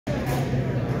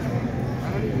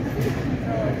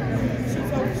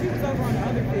she was over on the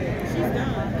other field. She's done.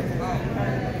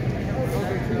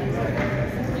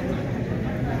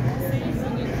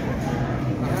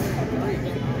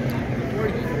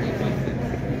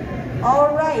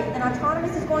 All right, and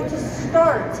autonomous is going to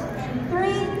start in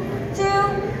 3, 2,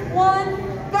 1,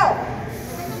 go.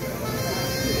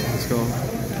 Let's go.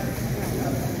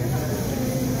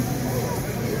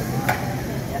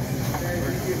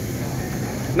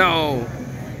 No,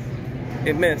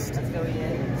 it missed. Let's go,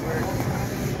 Ian.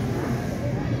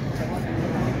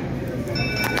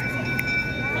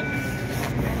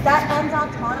 That ends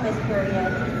autonomous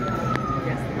period.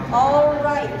 All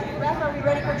right, ref, are we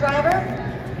ready for driver?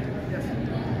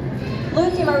 Blue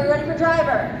team, are we ready for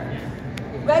driver?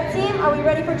 Red team, are we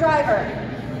ready for driver?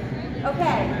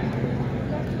 Okay.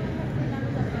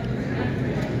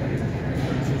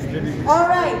 All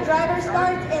right, driver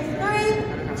starts in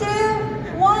 3, 2,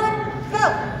 1, go.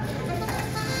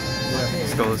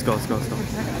 Let's go, let's go, let's go, let's go.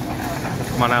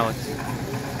 Come on, Alex.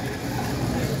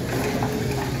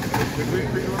 Did we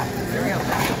pre-roll? There we go.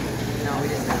 No, we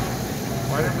didn't.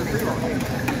 Why didn't we pre-roll?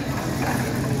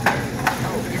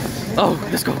 Oh,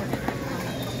 let's go.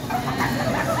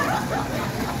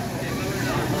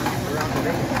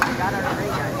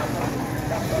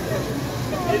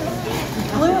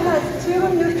 Blue has 2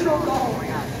 neutral goals. Oh my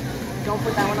God. Don't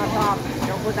put that one on top.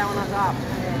 Don't put that one on top.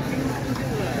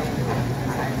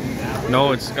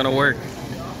 No, it's gonna work.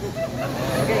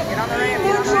 Okay, get on the ramp.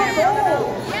 Neutral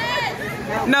goals.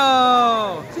 Yes!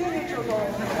 No! 2 neutral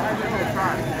goals.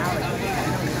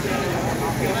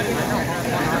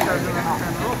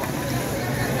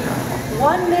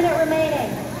 1 minute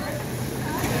remaining.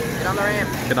 Get on the ramp.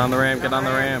 Get on the ramp, get on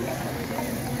the ramp.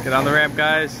 Get on the ramp,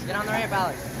 guys. Get on the ramp,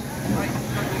 Alex.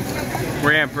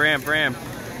 Ramp, ramp, ramp.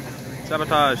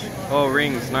 Sabotage. Oh,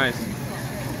 rings, nice.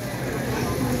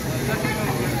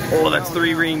 Oh, that's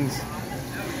 3 rings.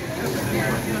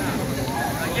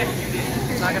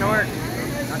 It's not gonna work.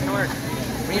 Not gonna work.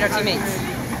 We need our teammates.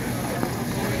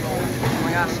 Oh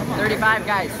my gosh. 35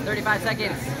 guys. 35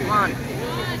 seconds. Come on.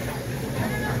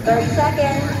 30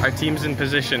 seconds. Our team's in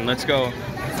position. Let's go.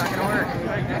 It's not gonna work.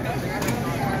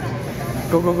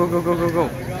 Go, go, go, go, go, go, go.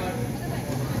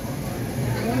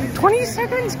 20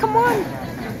 seconds, come on.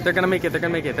 They're gonna make it, they're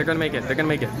gonna make it, they're gonna make it, they're gonna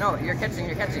make it. No, you're catching,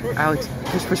 you're catching. Alex,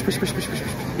 push, push, push, push, push, push,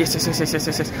 push. Yes, yes, yes, yes, yes,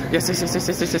 yes, yes, yes, yes, yes, yes,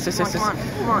 yes, yes, yes, yes, Come on,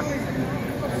 come on,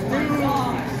 come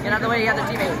on. Get out of the way, you got the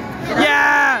teammate.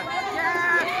 Yeah!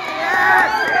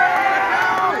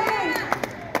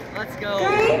 Let's go.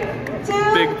 3,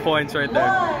 2, Big points right there.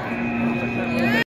 1.